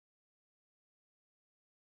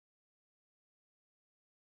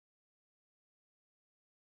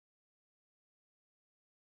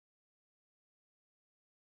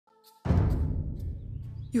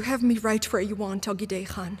You have me right where you want, Ogidei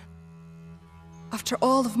Khan. After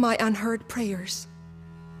all of my unheard prayers,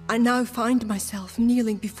 I now find myself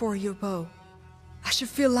kneeling before your bow. I should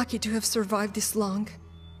feel lucky to have survived this long,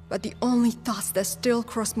 but the only thoughts that still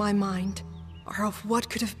cross my mind are of what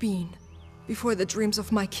could have been before the dreams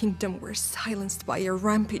of my kingdom were silenced by a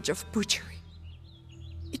rampage of butchery.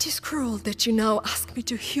 It is cruel that you now ask me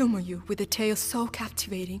to humor you with a tale so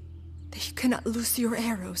captivating that you cannot loose your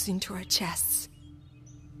arrows into our chests.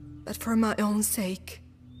 But for my own sake,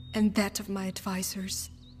 and that of my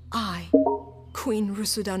advisors, I, Queen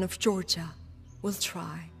Rusudan of Georgia, will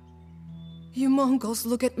try. You Mongols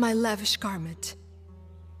look at my lavish garment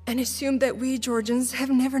and assume that we Georgians have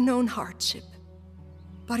never known hardship.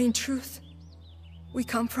 But in truth, we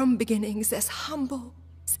come from beginnings as humble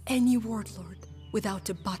as any warlord without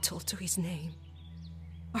a bottle to his name.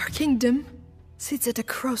 Our kingdom sits at a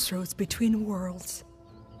crossroads between worlds,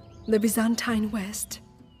 the Byzantine West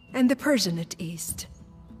and the Persianate East.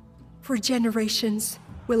 For generations,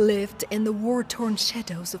 we lived in the war-torn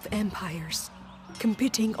shadows of empires,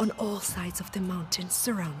 competing on all sides of the mountains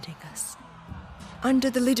surrounding us. Under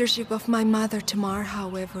the leadership of my mother Tamar,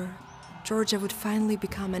 however, Georgia would finally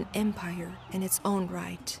become an empire in its own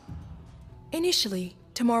right. Initially,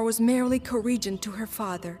 Tamar was merely co-regent to her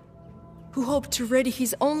father, who hoped to ready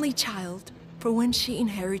his only child for when she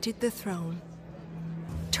inherited the throne.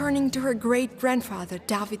 Turning to her great-grandfather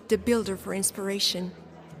David the Builder for inspiration,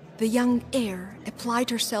 the young heir applied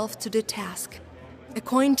herself to the task,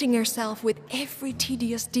 acquainting herself with every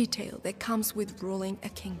tedious detail that comes with ruling a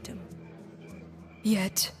kingdom.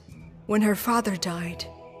 Yet, when her father died,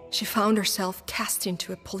 she found herself cast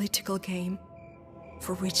into a political game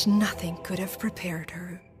for which nothing could have prepared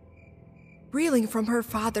her. Reeling from her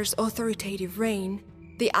father's authoritative reign,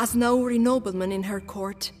 the Aznauri noblemen in her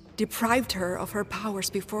court deprived her of her powers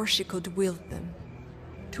before she could wield them.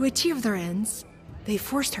 To achieve their ends, they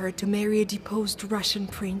forced her to marry a deposed Russian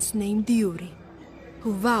prince named Yuri,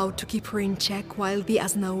 who vowed to keep her in check while the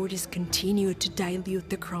Aznauris continued to dilute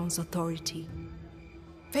the crown's authority.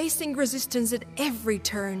 Facing resistance at every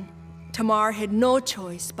turn, Tamar had no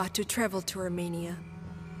choice but to travel to Armenia.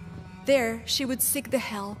 There, she would seek the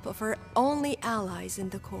help of her only allies in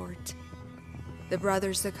the court, the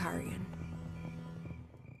brothers Zakarian.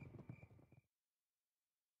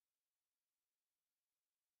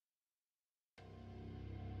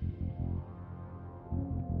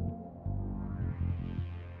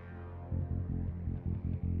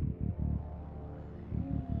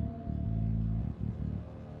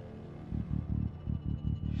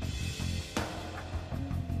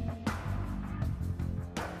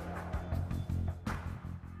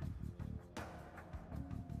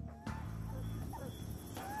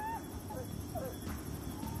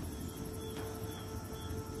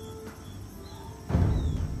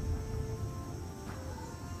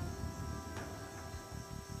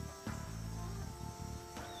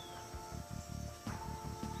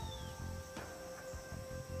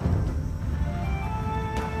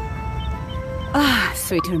 Ah,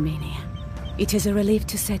 sweet Armenia. It is a relief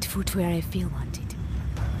to set foot where I feel wanted.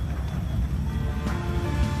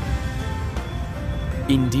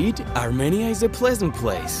 Indeed, Armenia is a pleasant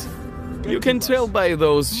place. You can tell by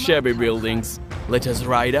those shabby buildings. Let us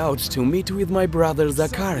ride out to meet with my brother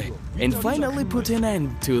Zakare and finally put an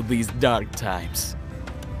end to these dark times.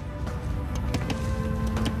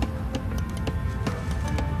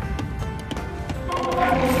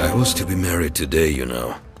 I was to be married today, you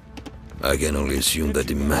know. I can only assume that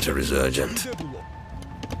the matter is urgent.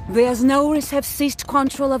 The Aznauris have seized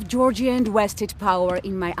control of Georgia and wrested power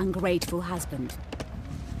in my ungrateful husband.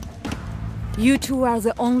 You two are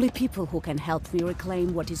the only people who can help me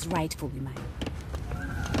reclaim what is rightfully mine.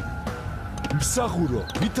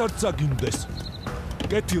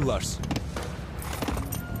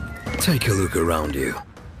 Take a look around you.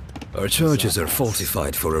 Our churches are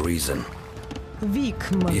falsified for a reason.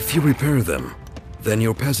 If you repair them, then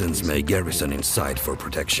your peasants may garrison inside for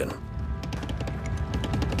protection.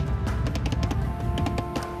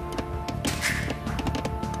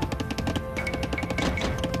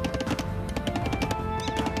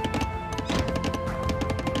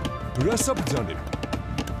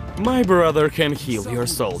 My brother can heal your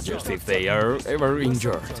soldiers if they are ever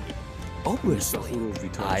injured. Obviously,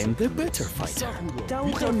 I'm the better fighter.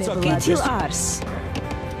 Get your arse.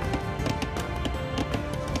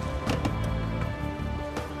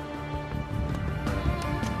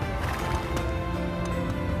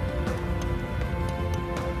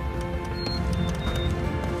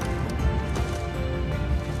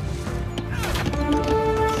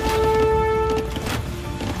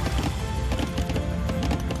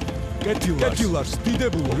 Get კეთილარს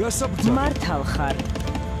დიდებულო რასაბრძანებ მართალ ხარ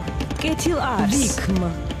კეთილ არს ვიქმ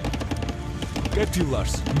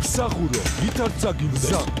კეთილარს მსახურო ვითარც აგიმდეს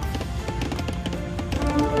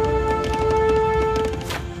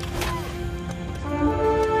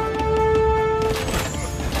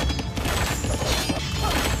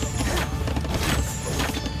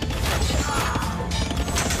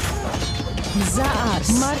მზა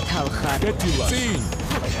არს მართალ ხარ კეთილარს წინ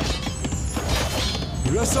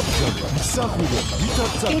რასაბრძანებ მსახურო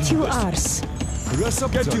ვითარც კეთილ აგიმდეს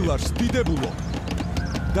არს კეთილარს დიდებულო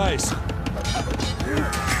დაესხ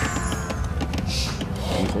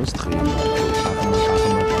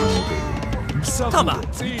Tamar,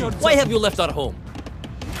 why have you left our home?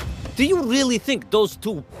 Do you really think those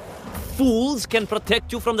two fools can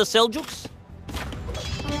protect you from the Seljuks?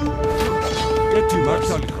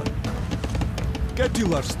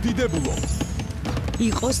 კეთილარს დიდებულო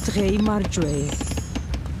იყოს დღე იმარჯვე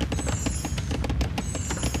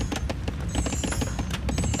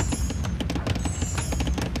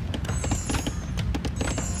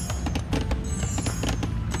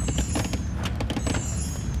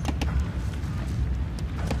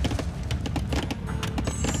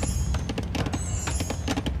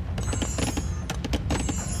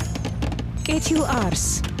კეთილ არს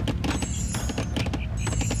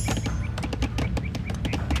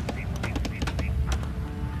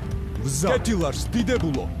კეთილარს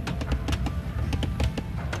დიდებულო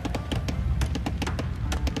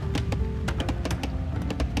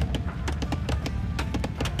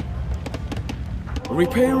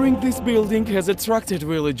Repairing this building has attracted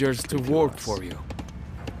villagers to work for you.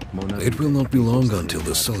 It will not be long until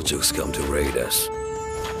the Seljuks come to raid us.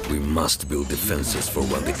 We must build defenses for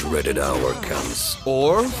when the dreaded hour comes.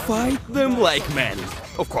 Or fight them like men,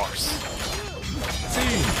 of course.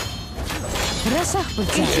 რას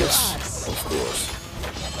აღბრძანებ Yes, of course.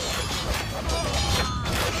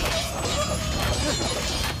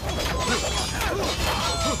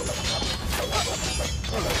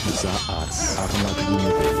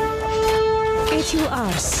 კეთილ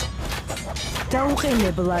არს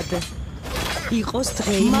დაუყენებლად იყოს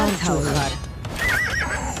დღე იმარჯვე ხარ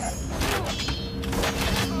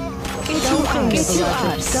კეთილ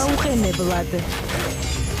არს დაუყენებლად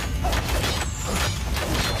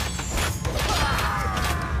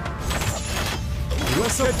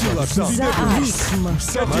კეთილარს დიდებულო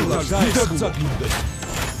ვითარც აგიმდეს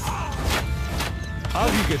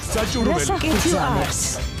აღიგეთ საჭურველი კეთილ არს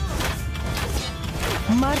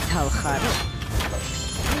მართალ ხარ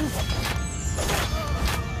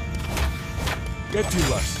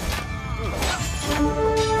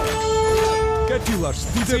კეთილარს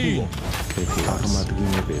დიდებულო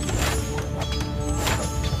აღმადგინებელი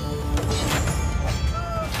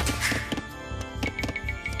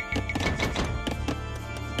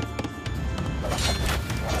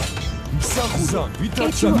მსახურა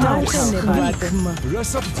ვითარც დაუყენებლად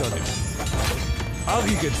რასაბრძანებ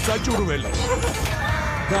აღიგეთ საჭურველი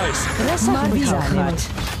დაეს რას აღბრძანებ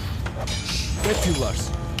კეთილარს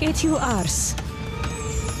კეთილ არს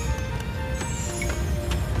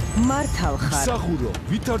მართალ ხარ მსახურო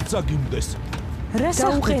ვითარც აგიმდეს რას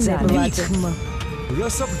აღბრძანებ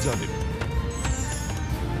რასაბრძანებ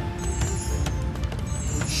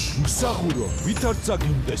მსახურო ვითარც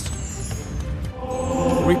აგიმდეს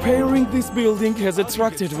Repairing this building has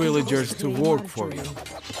attracted villagers to work for you.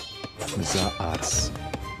 მზა არს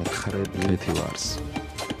კეთილარს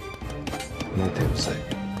ნეთევზე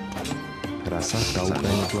რასა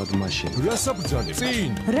დაუყენებლად მაშინ რასაბრძანებ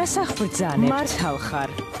წინ რას აღბრძანებ მართალ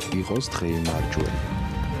ხარ იყოს დღე იმარჯვე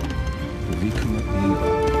ვიქმ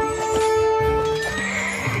ივა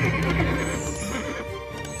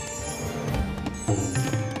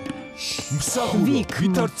მსახურო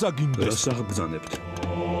ვითარც აგიმდეს რასაბრძანებთ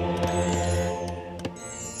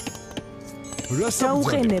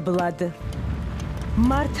დაუყენებლად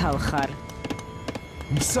მართალ ხარ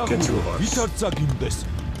მსახურო ვითარც აგიმდეს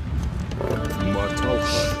მართალ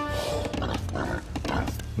ხარ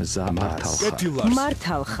მზა მართალ ხარ კეთილარს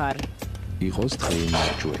მართალ ხარ იყოს დღე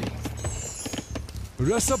იმარჯვე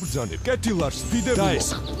რასაბრძანებ კეთილარს დიდებულო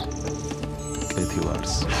დაესხ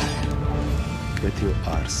კეთილარს კეთილ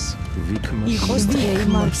არს ვიქმ იყოს დღე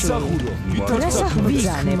იმარჯვე მსახურო ვითარც რას აგიმდეს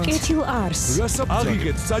აღბრძანებ კეთილ არს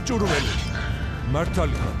აღიგეთ საჭურველი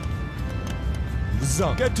მართალი ხარ მზა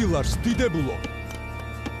კეთილარს დიდებულო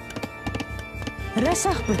რას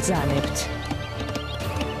აღბრძანებთ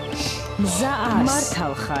მზა არს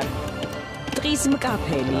მართალ ხარ ტყის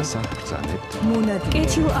მკაფელი რასაბრძანებთ მონადირე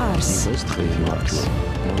კეთილ არს იყოს დღე იმარჯვე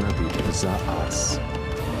მონადირე მზა არს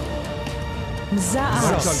მზა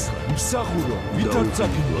არს. მსახურო, ვითარ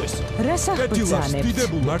წაგინდეს. რას კეთილარს აღბრძანებთ?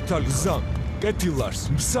 დიდებულ მართალი გზა. კეთილარს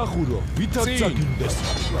მსახურო, ვითარ წაგინდეს.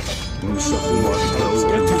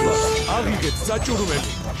 კეთილარს აღიგეთ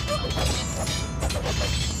საჭურველი.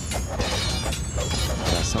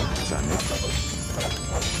 რას აღბრძანებთ?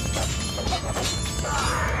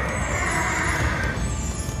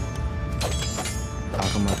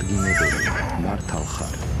 აღმადგინებელი მართალ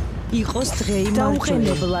ხარ. იყოს დღეი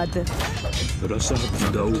დაუყენებლად. რას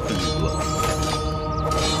დაუყენებლად?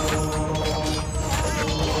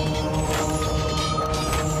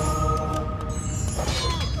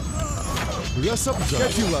 რას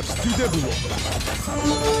კეთილარს დიდებულო.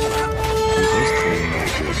 იყოს დღეი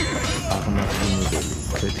მარჯვენა. აღმადგინებელი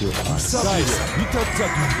კეთილ ხარ. საის ვითარ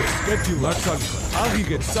წაგინდეს. კეთილარს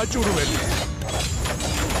აღიგეთ საჭურველი.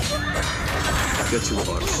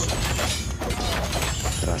 კეთილარს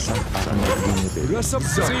რას აღმადგინებელი რას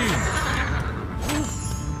წინ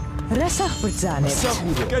რას აღბრძანებთ?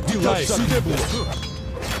 მსახურო, კეთილარს დიდებულო.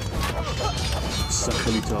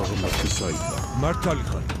 სახელით აღმართი საიტა. მართალი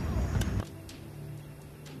ხარ.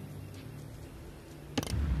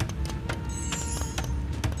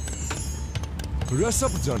 რას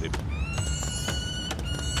აბრძანებ?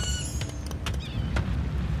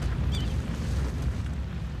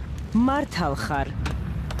 მართალ ხარ.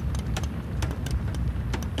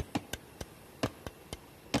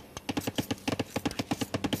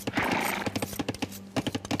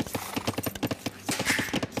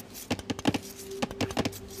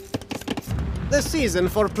 The season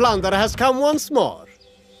for plunder has come once more.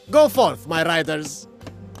 Go forth, my riders.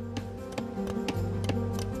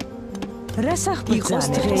 რას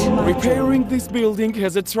აღბრძანებთ? Repairing this building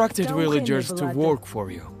has attracted villagers to work for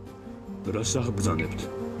you. რას აღბრძანებთ?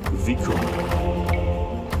 ვიქო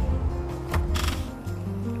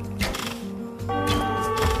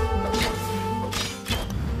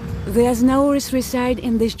The Asnauris reside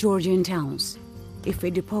in these Georgian towns. If we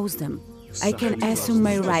depose them, I can assume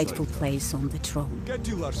my rightful place on the throne.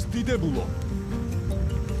 კეთილარს დიდებულო.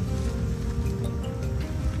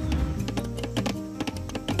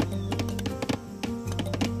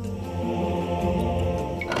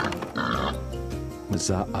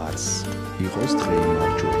 მზა არს. იყოს დღეი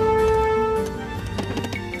მარჯვენა.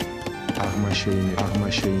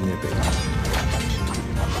 აღმაშეინებელი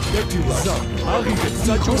კეთილარს აღიგეთ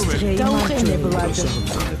საჭურველი. დაუყენებლად.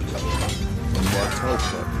 მართალ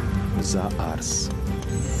ხარ. მზა არს.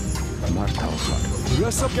 მართალ ხარ.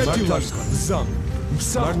 რას კეთილარს გზა.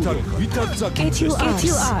 მართალი ვითარ წაგინდეს.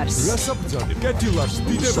 კეთილ არს. რას აბრძანებ? კეთილარს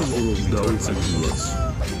დიდებულო. დაუყენებლად.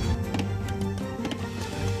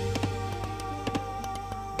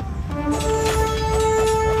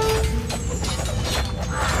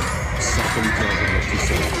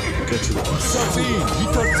 წინ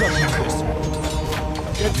ვითარ წაგინდეს.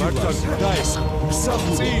 კეთილარს დაეს.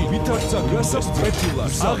 წინ ვითარ წაგინდეს.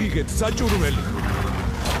 კეთილარს აღიგეთ საჭურველი.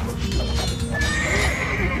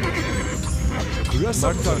 რას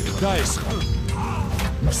დაეს.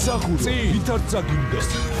 მსახურო ვითარ წაგინდეს.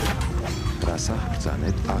 რას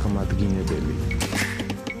აღბრძანებთ? აღმადგინებელი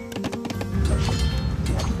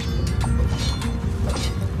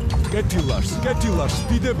კეთილარს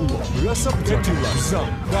დიდებულო. რას კეთილარს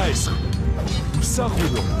დაეს.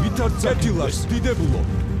 მსახურო ვითარ კეთილარს დიდებულო.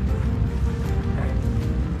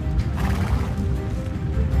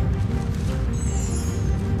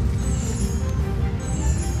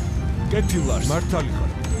 კეთილარს მართალი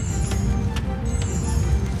ხარ.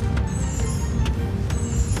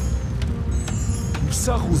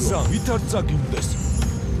 მსახურო ვითარ წაგინდეს.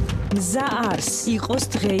 მზა არს. იყოს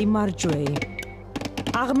დღეი მარჯვეი.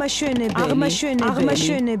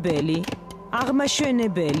 აღმაშენებელი.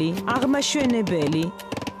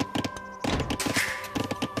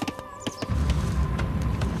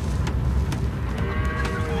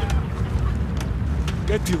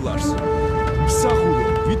 კეთილარს მსახურო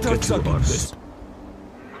ვითარ წაგინდეს.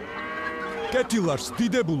 კეთილარს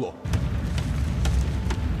დიდებულო.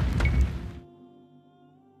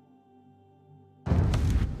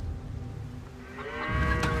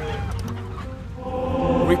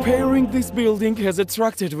 Repairing this building has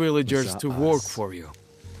attracted villagers to work for you.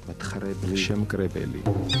 მათხრებელი შემკრებელი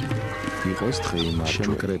იყოს დღეი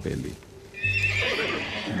შემკრებელი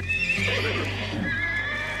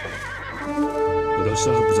რას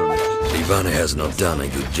აღბრძანებთ? Ivana has not done a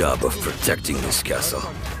good job of protecting this castle.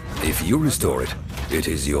 If you restore it, it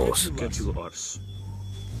is yours. კეთილ არს.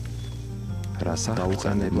 რას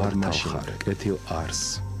აღბრძანებთ? მაშინ კეთილ არს.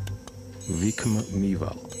 ვიქმ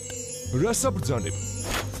მივალ. რას აბრძანებ?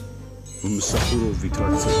 მსახურო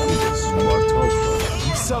ვითარ წაგინდეს. მართალ ხარ.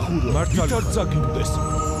 მსახურო ვითარ წაგინდეს.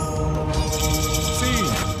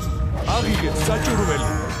 აღიგეთ საჭურველი.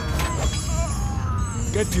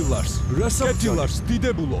 კეთილარს, კეთილარს,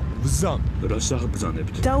 დიდებულო, ბზამ. რას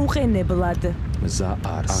აღბრძანებთ? დაუყენებლად. მზა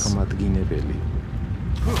არს. აღმადგინებელი.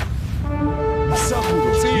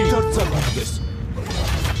 მსახურო, ვითარცა გუნდეს.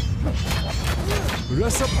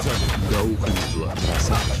 რას აღბრძანებთ? დაუყენებლად.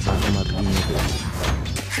 აღმადგინებელი.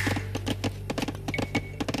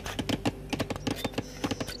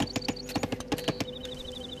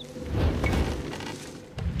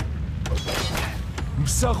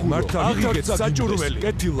 მსახურო, აღიგეთ საჭურველი.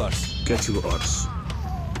 კეთილარს. კეთილ არს.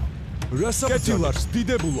 რას კეთილარს,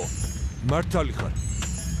 დიდებულო. მართალი ხარ.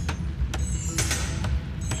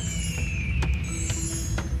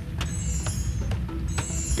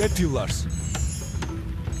 კეთილარს.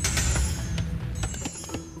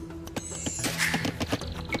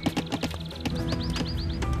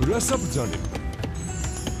 რას აბრძანებ?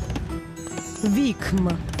 ვიქმ.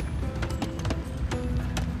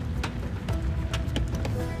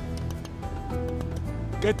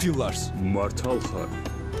 კეთილარს. მართალ ხარ.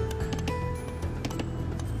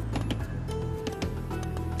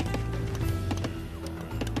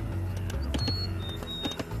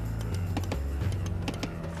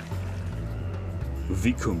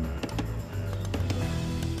 ვიქმ.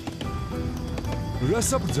 რას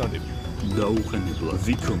აბრძანებ? დაუყენებლად.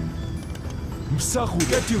 ვიქმ. მსახური,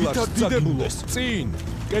 კეთილარს, დიდებულოს. წინ.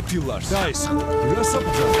 კეთილარს. დაესხო. რას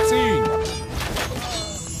აბრძანებ? წინ.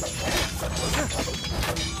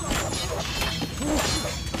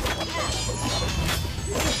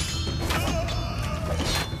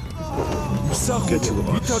 მსახური,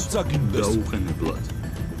 ვითარცა გინდეს. დაუყენებლად.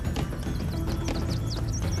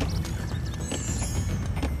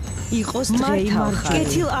 იყოს დღეიმარხი.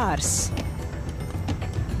 კეთილ არს.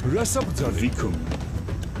 რას აბრძანებ? ვიქმ.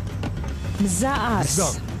 მზა არს.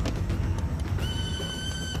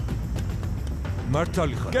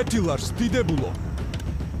 მართალი ხარ. კეთილარს, დიდებულო.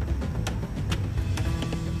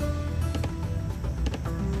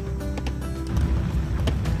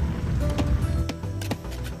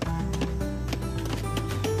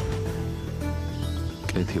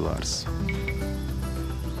 კეთილარს.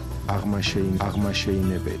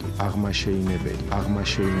 აღმაშეინებელი.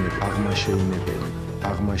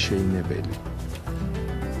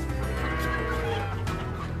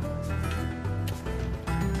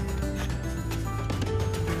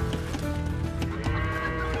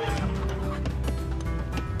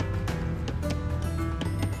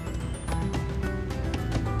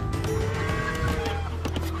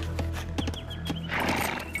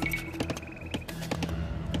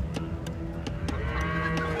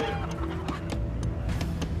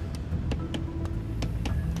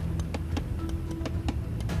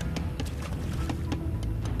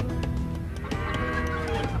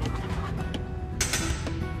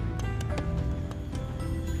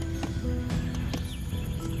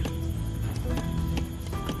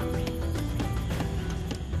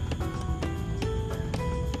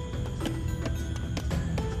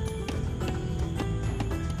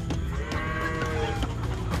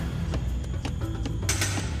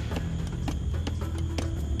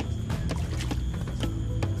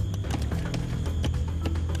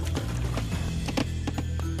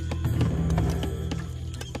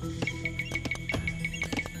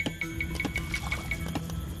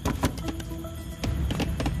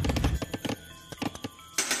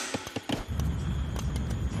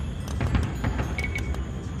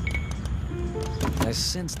 I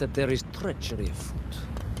sense that there is treachery afoot.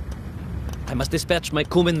 I must dispatch my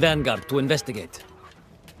Cuman vanguard to investigate.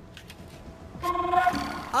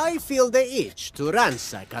 I feel the itch to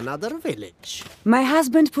ransack another village. My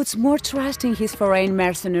husband puts more trust in his foreign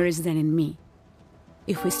mercenaries than in me.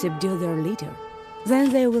 If we subdue their leader,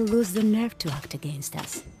 then they will lose the nerve to act against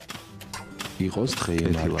us. იყოს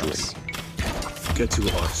დღეიმარჯველი. კეთილ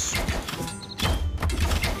არს.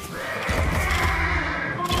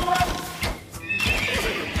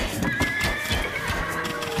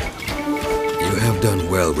 You have done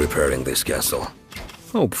well repairing this castle.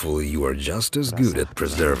 Hopefully you are just as good at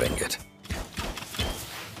preserving it.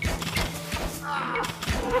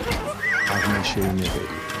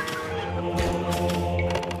 აღმაშეინებელი.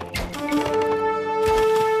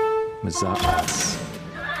 მზა არს.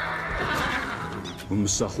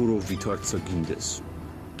 მსახურო ვითარცა გინდეს.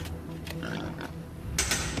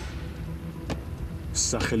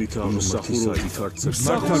 სახელით აღმოსახურო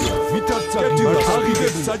ვითარცა კეთილარს,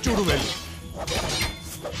 აღიგეთ საჭურველი.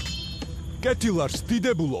 კეთილარს,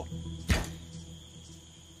 დიდებულო.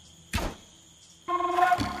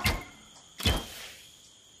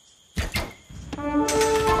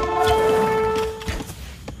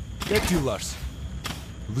 კეთილარს.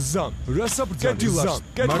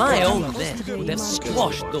 My own men would have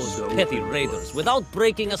squashed those petty raiders without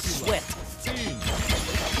breaking a sweat.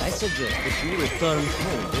 I suggest that you return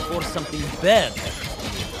home before something bad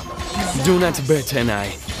happens. Do not bet an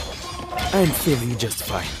eye. I'm feeling just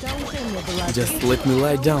fine. Just let me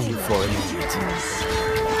lie down for a moment.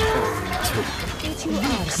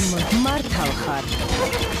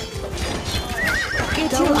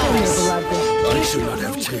 I should not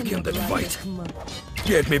have taken that fight.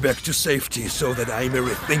 Get me back to safety so that I may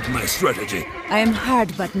rethink my strategy. I am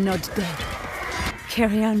hurt but not dead.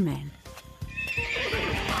 Carry on, man.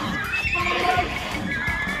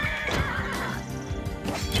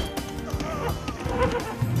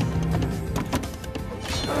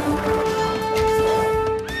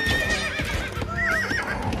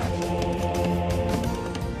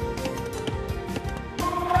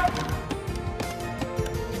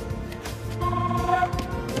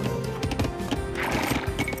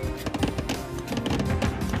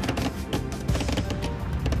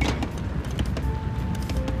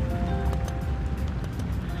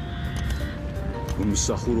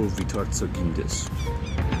 მსახურო ვითარცა გინდეს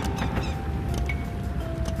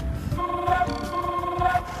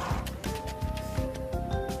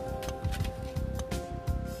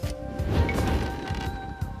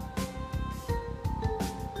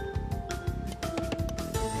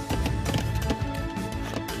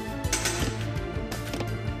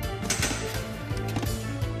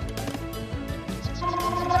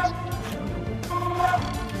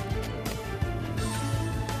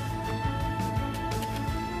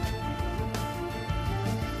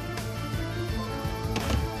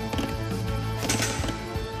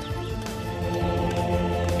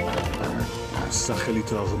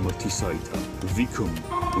სახელით აღმართისაითა ვიქომ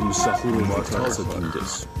მსახურო ვითარცა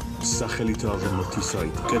გინდეს სახელით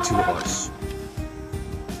აღმართისაითა Get your arse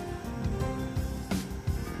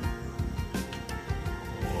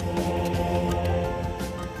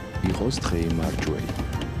იყოს დღე მარჯვეი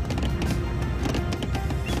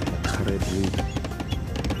ხრები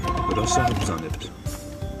რას აღბრძანებთ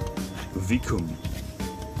ვიქომ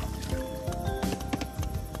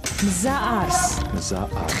მზა არს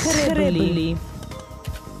ხრები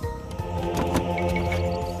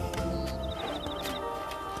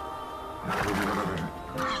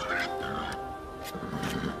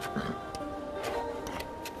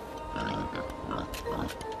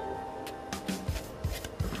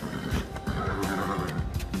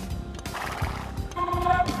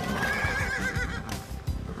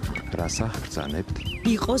რას აღბრძანებთ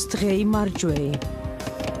იყოს დღეი მარჯვეი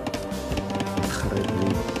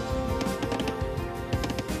ხრები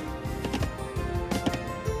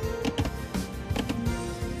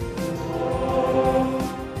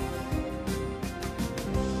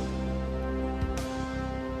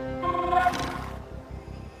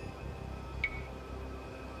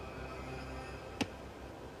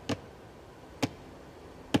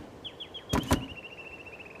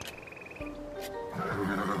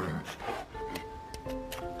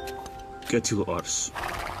Get your arse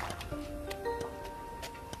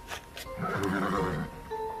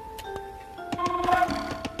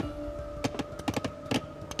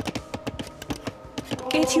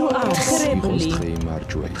Get your arse იყოს დღე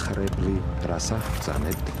მარჯვეი ხრები რას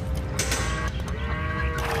აღბრძანებთ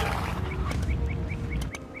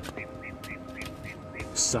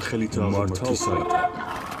სახელით აღმართისაითა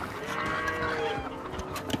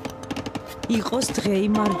იყოს დღეი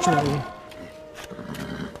მარჯვეი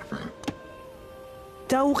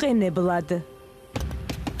დაუყენებლად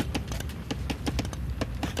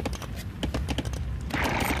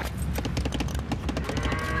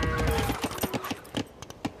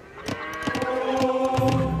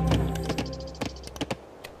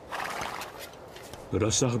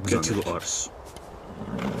რას აღბრძანებთ არს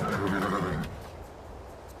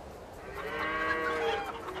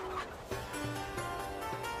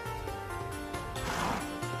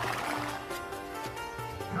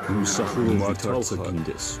მსახურო ვითარცა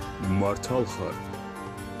გინდეს მართალ ხარ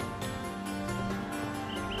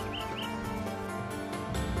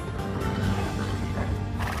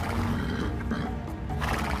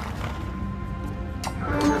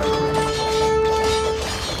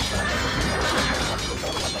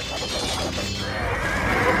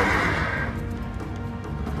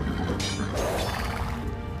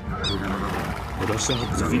რას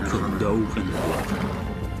აღბრძანებთ დაუყენებლად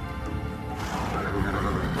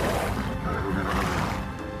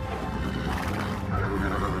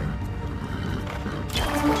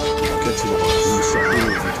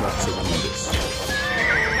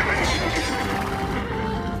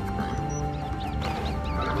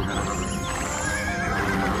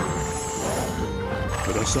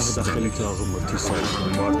რასახ სახელით აღმართისა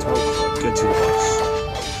მართავ კეთილს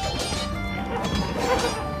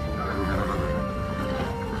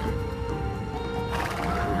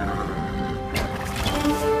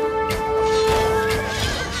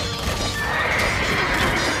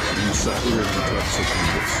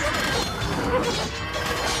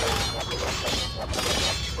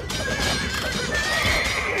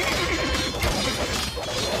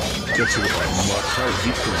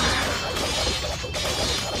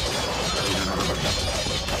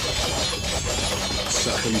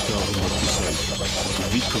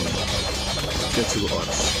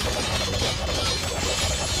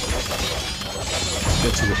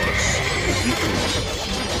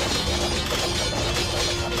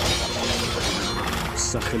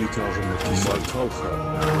სახელით აღმართის მართავხა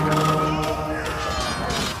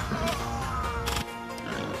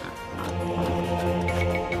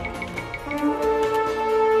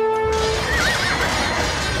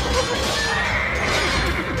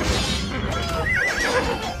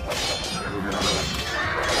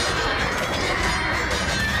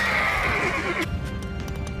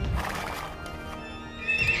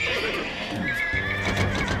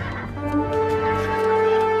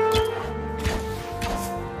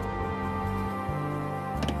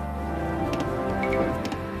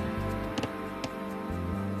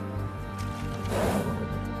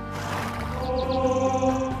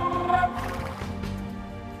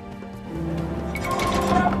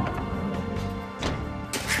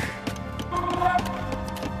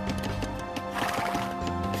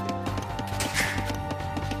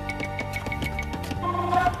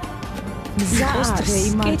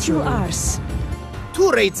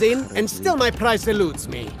Two raids in, and still my prize eludes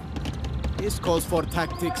me. This calls for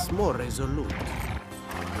tactics more resolute.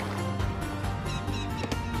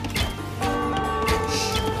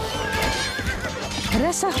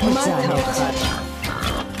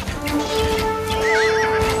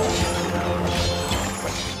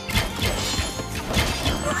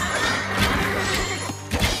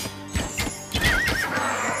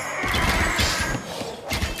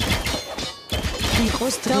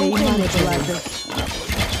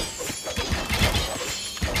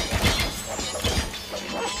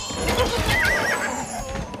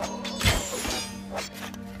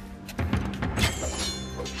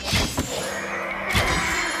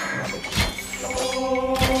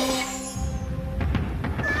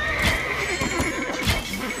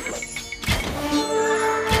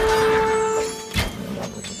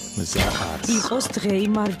 იყოს დღეი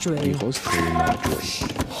მარჯვეი.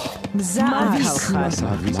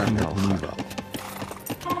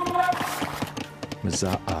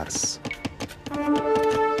 მზა არს.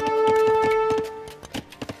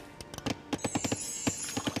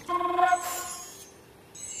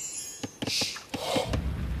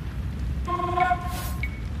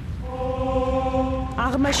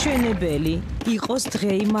 აღმაშენებელი იყოს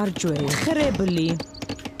დღეი მარჯვეი. ხრებლი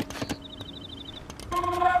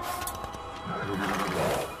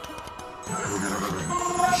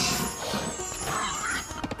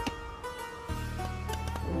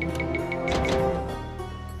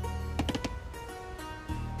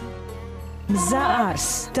მზა არს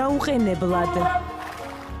დაუყენებლად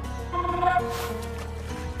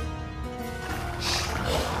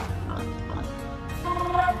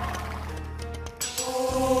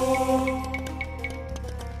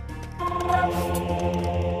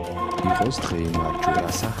იყოს დღეი მარჯვეი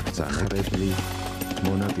ასახბზანებელი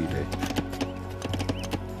მონადირე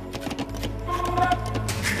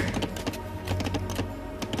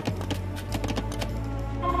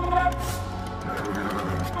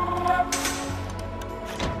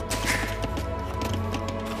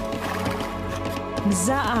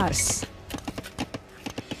მზა არს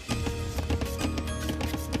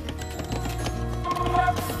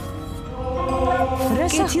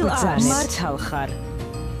რასახბზანებს მართავ ხარ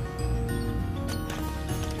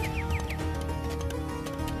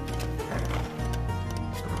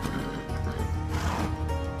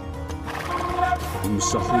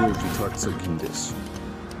მსახურობთ არცა გინდეს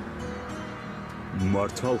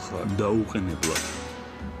მართავ ხარ დაუყენებლად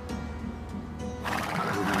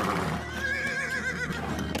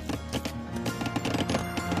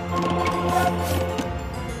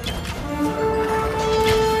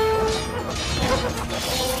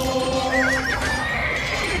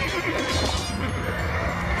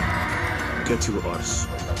კეთილ არს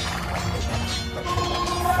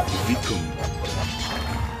ვიქნ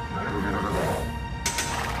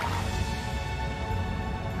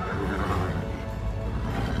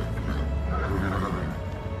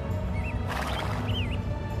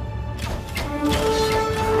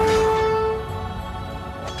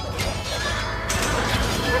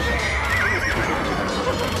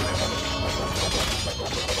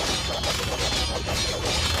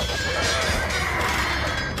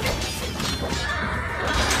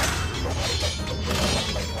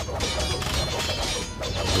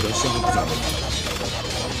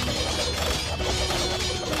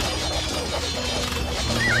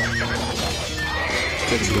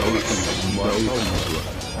Get your arse.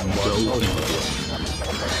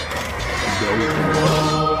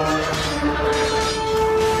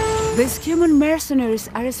 These human mercenaries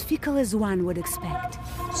are as fickle as one would expect.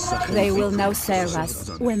 They will now serve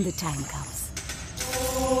us when the time comes.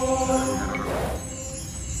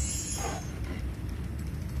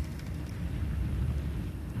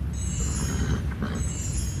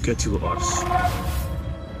 Get your arse.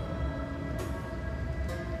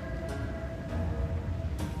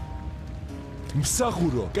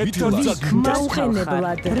 მსახურო, ვითარცა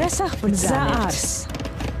მაუხენებლად, გზა არს.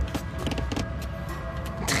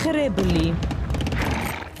 თხრებლი.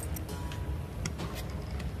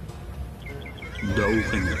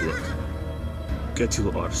 დაუყენებლად. Get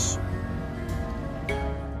your arse.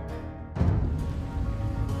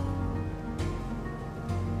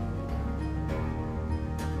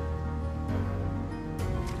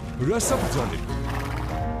 რასაბრძანებ?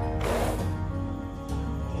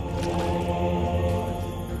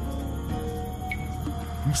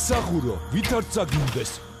 მსახურო, ვითარცა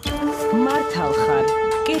გინდეს. მართალ ხარ.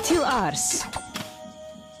 კეთილ არს.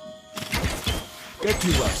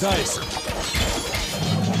 კეთილა, დაესხა.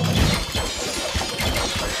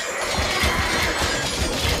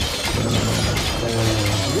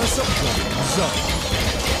 რასაბრძანებ? გზა.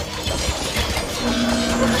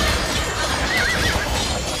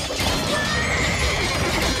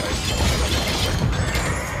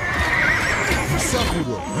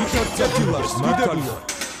 მსახურო, ვითარცა გილას, მართალია.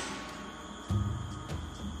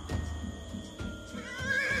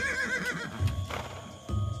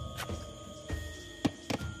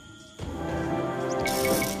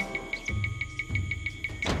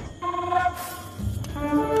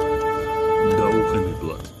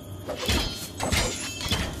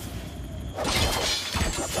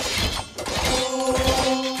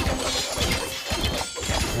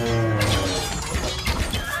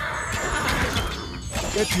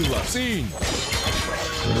 კეთილა, წინ!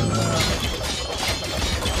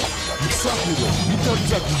 მსახურო,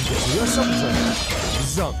 ვითარცა გინდეს, რასაბრძანებ?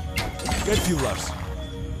 გზა. კეთილას.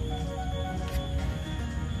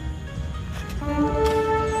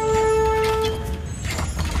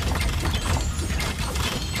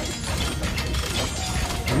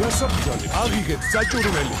 რასაბრძანებ? აღიგეთ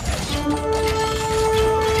საჭურველი.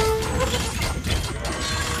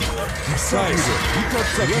 მსახურო,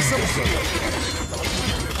 ვითარცა რასაბრძანებ?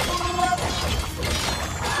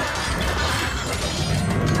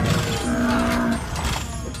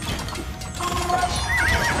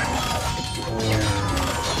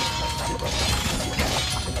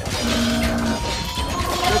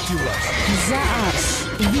 გზა არს.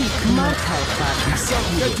 ვიქ მართალ ხარ.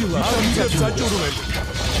 კეთილა, აღიგეთ საჭურველი.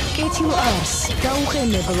 კეთილ არს.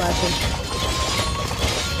 დაუყენებლად.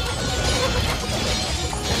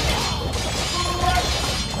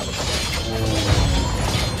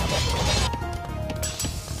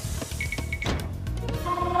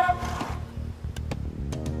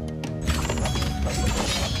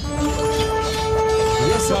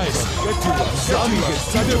 რასაის, კეთილა, აღიგეთ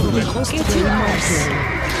საჭურველი. კეთილ არს.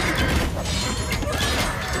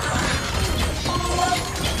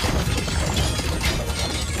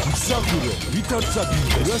 მსახურო, ვითარცა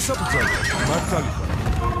გინდეს, რასაბრძანებ? მართალი ხარ.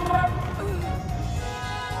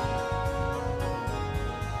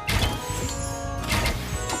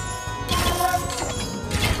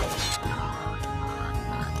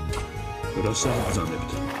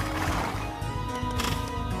 რასაბრძანებთ?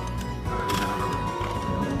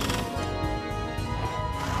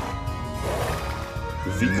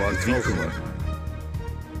 ვიქმა.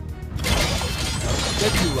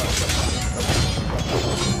 კეთილა.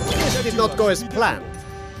 This did not go as planned.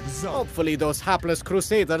 Hopefully those hapless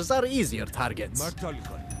crusaders are easier targets. მართალი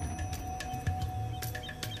ხარ.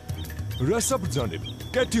 რასაბრძანებ?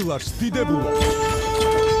 კეთილას, დიდებულა.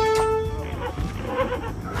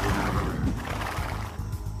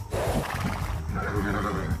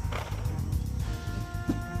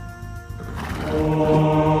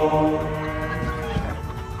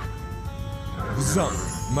 გზა,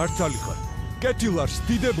 მართალი ხარ. კეთილას,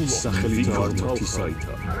 დიდებულო. სახელი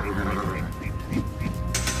მართალთისაითა.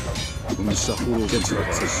 მსახურო,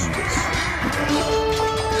 ვითარცა გინდეს.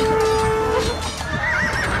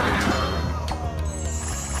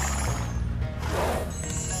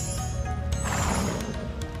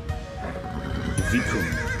 ვიქომ.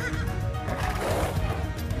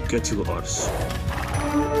 კეთილ არს.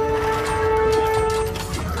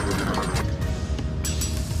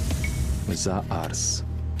 გზა არს.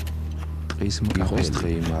 ის მკაფელი დღე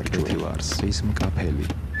იმარჯვებს. ის მკაფელი.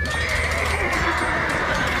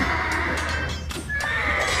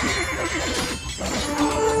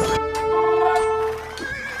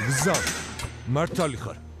 მგზავ, მართალი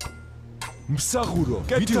ხარ. მსახურო,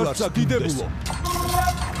 კეთილად დიდებულო.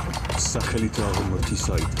 სახელით აღმოჩი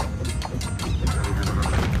საიტა.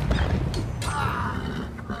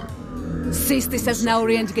 Seize this as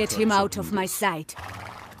Nauri and get him out of my sight.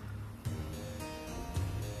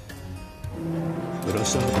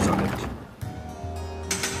 რასაუბრებთ?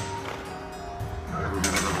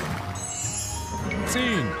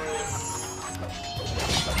 წინ.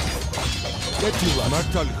 კეთილად,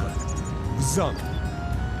 მართალი ხარ. მგზავ.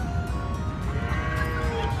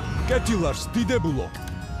 კეთილად დიდებულო.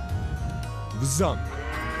 მგზავ.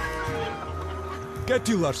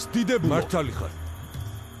 კეთილად დიდებულო. მართალი ხარ.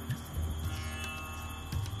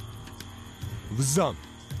 მგზავ.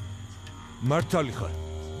 მართალი ხარ.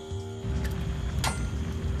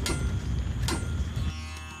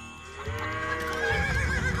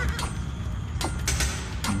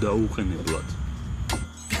 დაუყენებლად.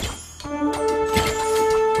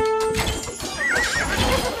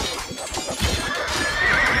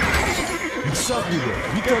 მსახურო,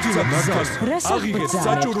 ვიკეთილად მართალს. აღიღეთ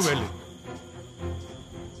საჭურველი.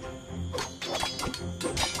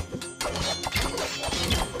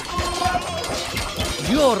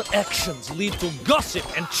 Your actions lead to gossip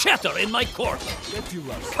and chatter in my court.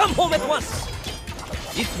 Come home at once.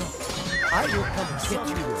 If not, I will come get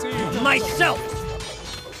you myself.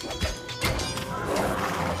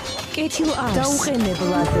 კეთილად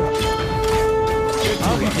დაუყენებლად.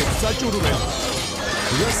 აღიღეთ საჭურველი.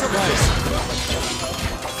 რასაუბრებს?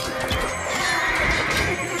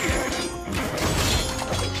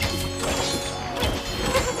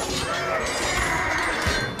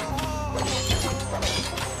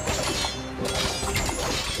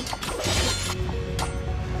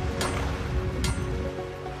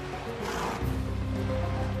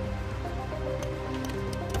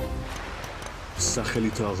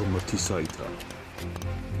 სახელით აღმოჩი საიტა.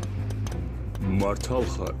 მართალ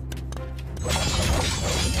ხარ.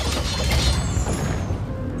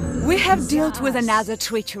 We have dealt with another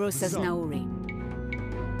treacherous as Nauri.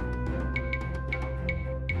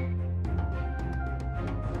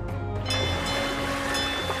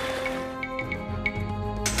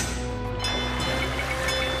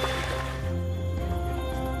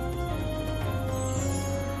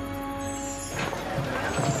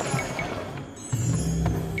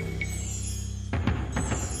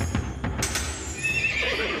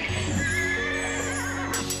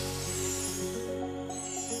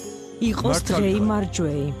 იყოს დღე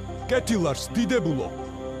იმარჯვეი. კეთილად დიდებულო.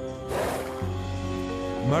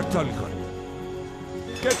 მართალი ხარ.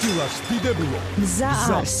 კეთილად დიდებულო.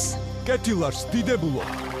 მზას. კეთილად დიდებულო.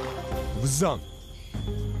 მზა.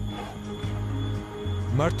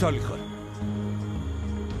 მართალი ხარ.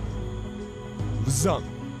 მზა.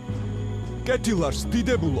 კეთილად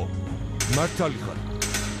დიდებულო. მართალი ხარ.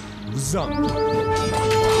 მზა.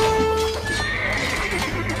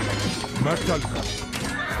 მართალი ხარ.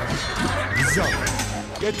 მზა.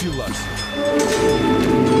 კეთილად.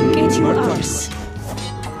 კეთილად.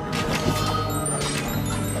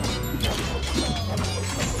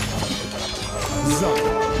 მზა.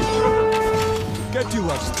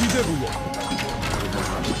 კეთილად დიდებულო.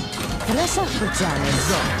 რასახვიძანე.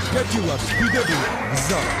 მზა. კეთილად დიდებულო.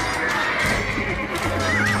 მზა.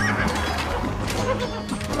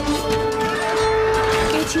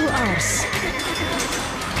 კეთილად.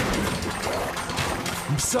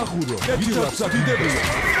 მსახურო, კეთილად დიდებულო.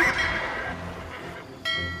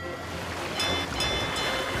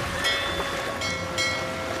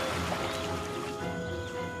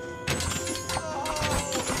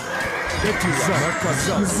 კეთილად.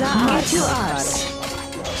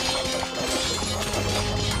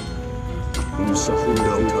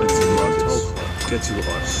 მსახურო,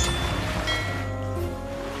 კეთილად.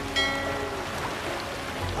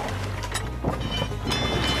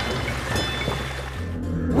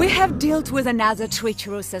 We have dealt with another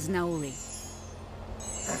treacherous as Nauri.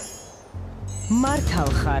 მართალ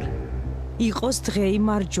ხარ. იყოს დღე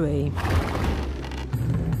იმარჯვეი.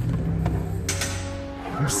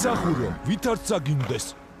 მსახურო, ვითარ წაგინდეს.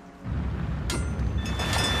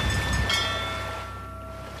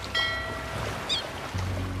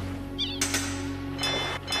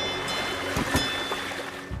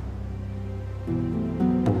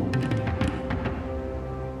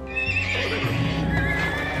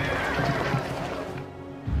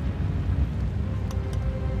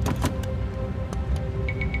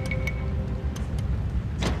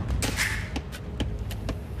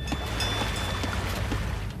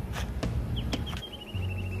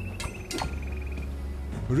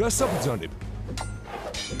 რასაბძანებ?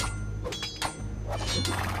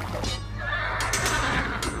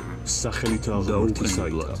 სახელით აღმოჩი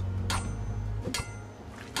საიტა.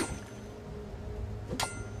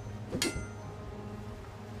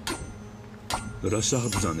 რა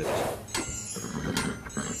საღბრძანებთ?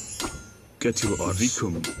 კეთილ არ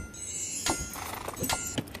ვიქომ.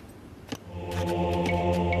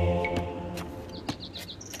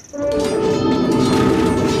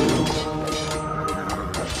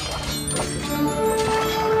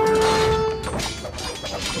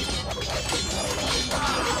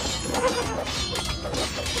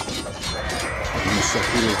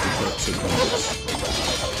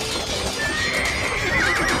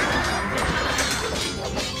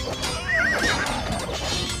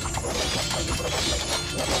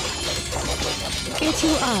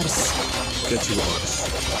 Get ars. კეთილ არს.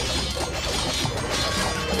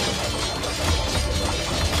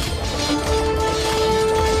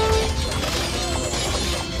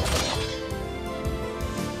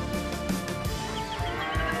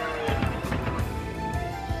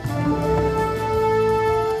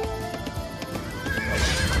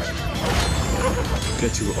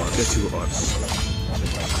 კეთილ არს.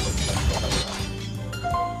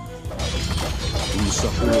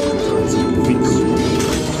 მსახურობთ ვიქ.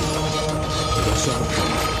 რა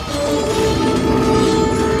საღბრძანებთ?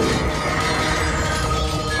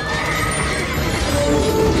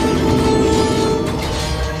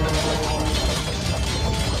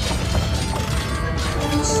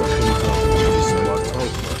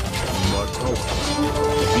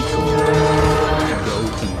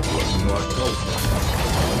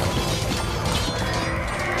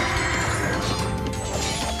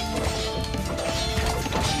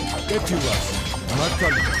 კეთილას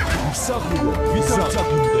მართალი მსახურო ვისაც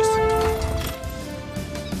აგინდეს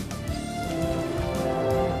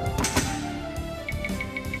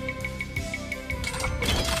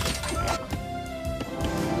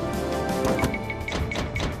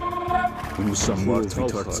მართალ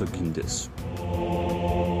ხარცა გინდეს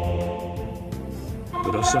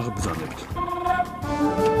რა საღბრძანებთ?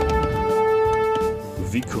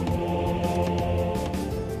 ვიქომ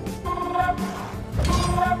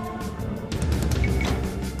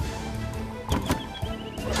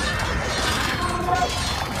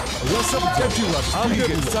კეთილას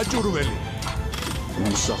აღგებ საჭურველი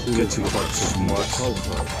კეთილ არს. მართალ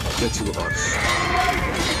ხარ. კეთილ არს.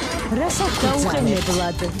 რასაც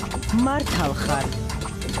დაუყენებლად მართალ ხარ.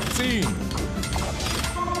 წინ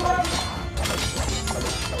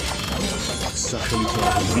სახელით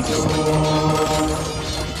ვიქ.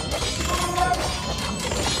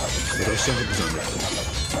 რა საღბრძანებთ?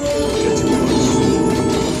 კეთილ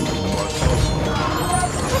არს.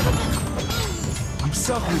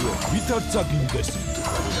 მსახურო ვისაც აგინდეს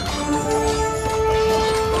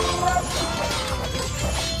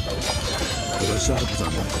რა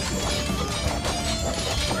საღბრძანებთ?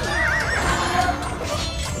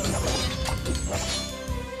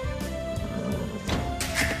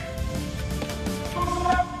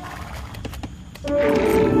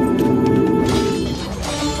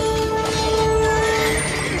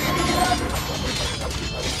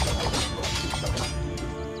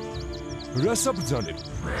 რასაბრძანებ?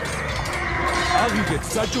 აღიგეთ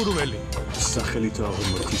საჭურველი სახელით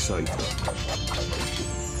აღმართისაიტა.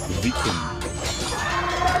 ვიქომ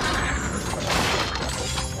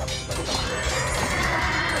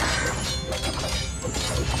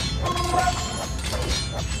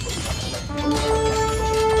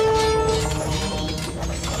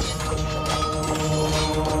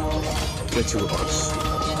კეთილ არს.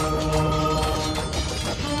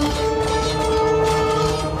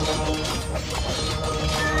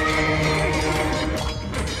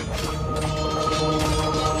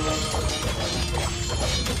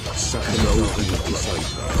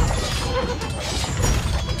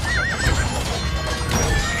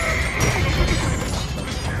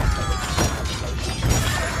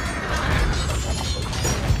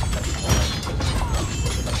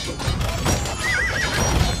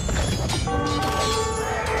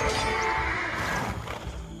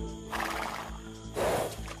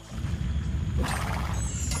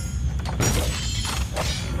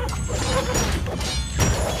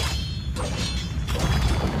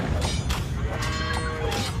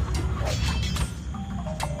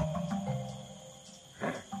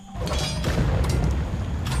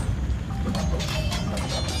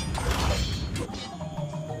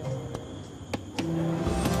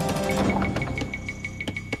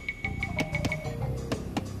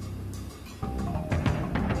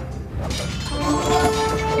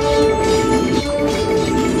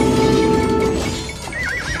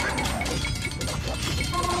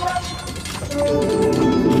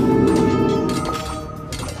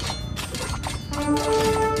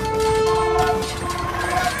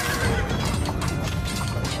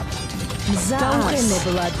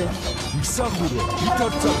 დაუყენებლად მსახურო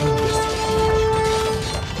ვისაც აგინდეს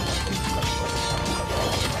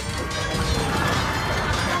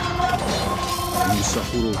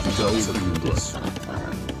მსახურობდი დაუბრუნდეს.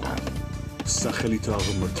 სახელით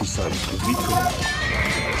აღმართისა ვითომ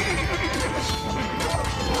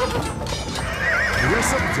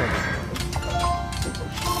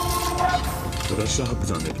რას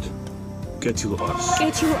აბრძანებთ? კეთილ არს.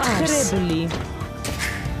 კეთილ არს. ხრებლი.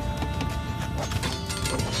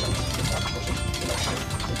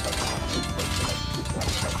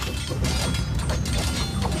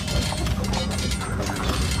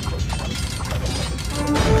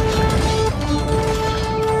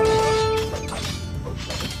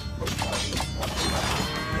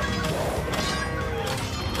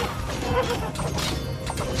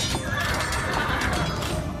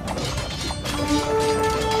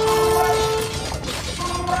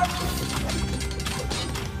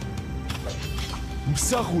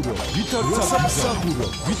 მსახურო,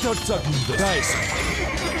 ვითარცა გინდა. დაესა.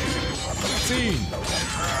 წინ.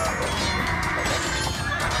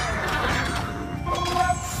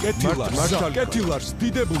 კეთილარს,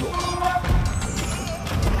 დიდებულო.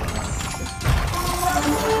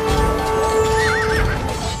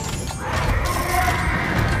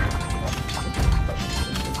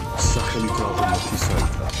 სახელით აღმართისა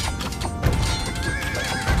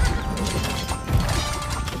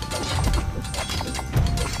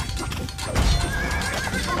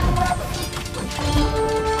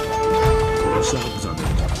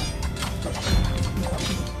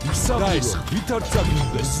დაესა, ვითარცა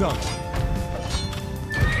გინდეს.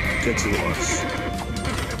 კეთილ არს.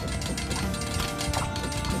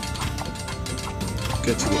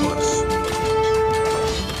 კეთილ არს.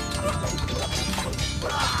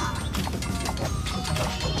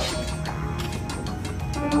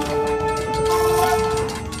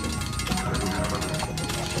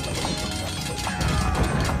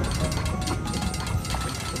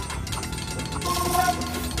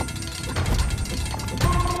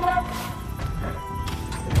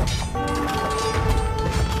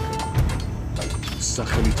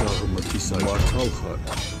 სახელით აღმართისა მართალ ხარ.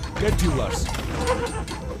 კეთილარს.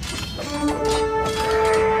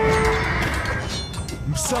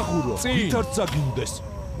 მსახურო, ვითარცა გინდეს.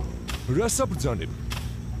 რას აბრძანებ?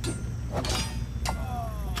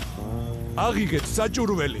 აღიგეთ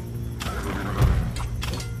საჭურველი.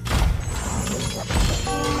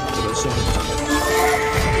 რას აბრძანებ?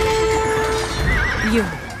 You.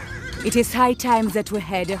 It is high time that we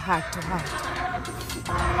had a heart-to-heart.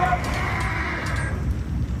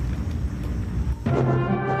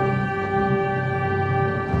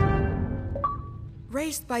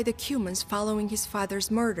 Raised by the Cumans following his father's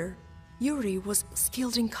murder, Yuri was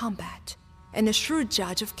skilled in combat and a shrewd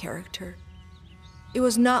judge of character. It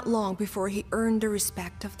was not long before he earned the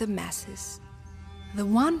respect of the masses. The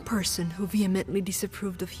one person who vehemently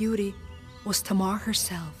disapproved of Yuri was Tamar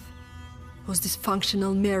herself, whose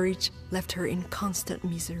dysfunctional marriage left her in constant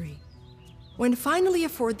misery. When finally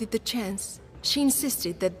afforded the chance, she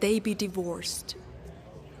insisted that they be divorced.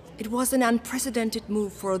 It was an unprecedented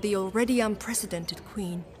move for the already unprecedented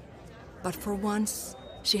queen. But for once,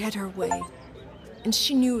 she had her way, and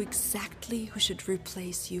she knew exactly who should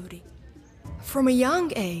replace Yuri. From a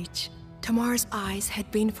young age, Tamar's eyes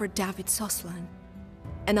had been for David Soslan,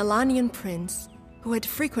 an Alanian prince who had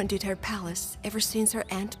frequented her palace ever since her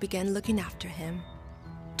aunt began looking after him.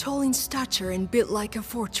 Tall in stature and built like a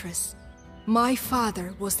fortress, my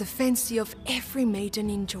father was the fancy of every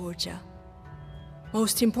maiden in Georgia.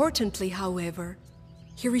 Most importantly, however,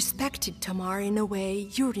 he respected Tamar in a way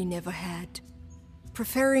Yuri never had,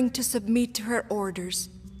 preferring to submit to her orders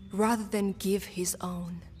rather than give his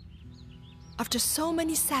own. After so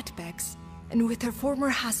many setbacks, and with her former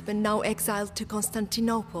husband now exiled to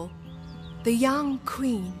Constantinople, the young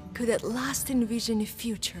queen could at last envision a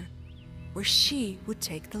future where she would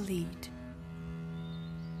take the lead.